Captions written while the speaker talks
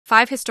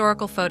5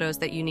 historical photos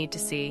that you need to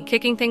see.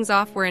 Kicking things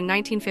off, we're in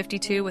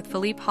 1952 with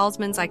Philippe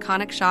Halsman's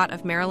iconic shot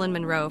of Marilyn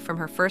Monroe from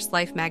her first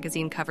Life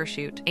magazine cover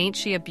shoot. Ain't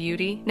she a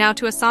beauty? Now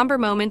to a somber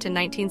moment in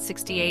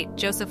 1968,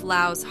 Joseph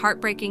Louw's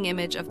heartbreaking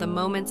image of the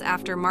moments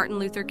after Martin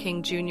Luther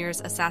King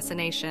Jr.'s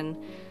assassination.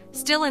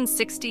 Still in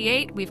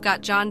 '68, we've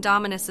got John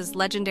Dominis'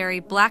 legendary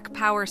Black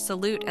Power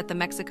salute at the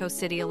Mexico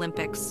City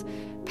Olympics.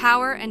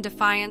 Power and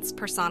defiance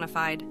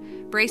personified.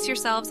 Brace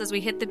yourselves as we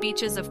hit the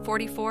beaches of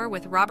 44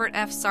 with Robert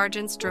F.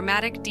 Sargent's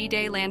dramatic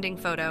D-Day landing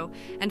photo.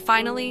 And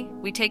finally,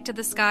 we take to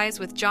the skies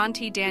with John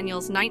T.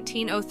 Daniels'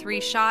 1903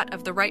 shot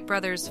of the Wright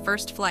Brothers'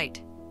 first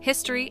flight.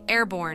 History airborne.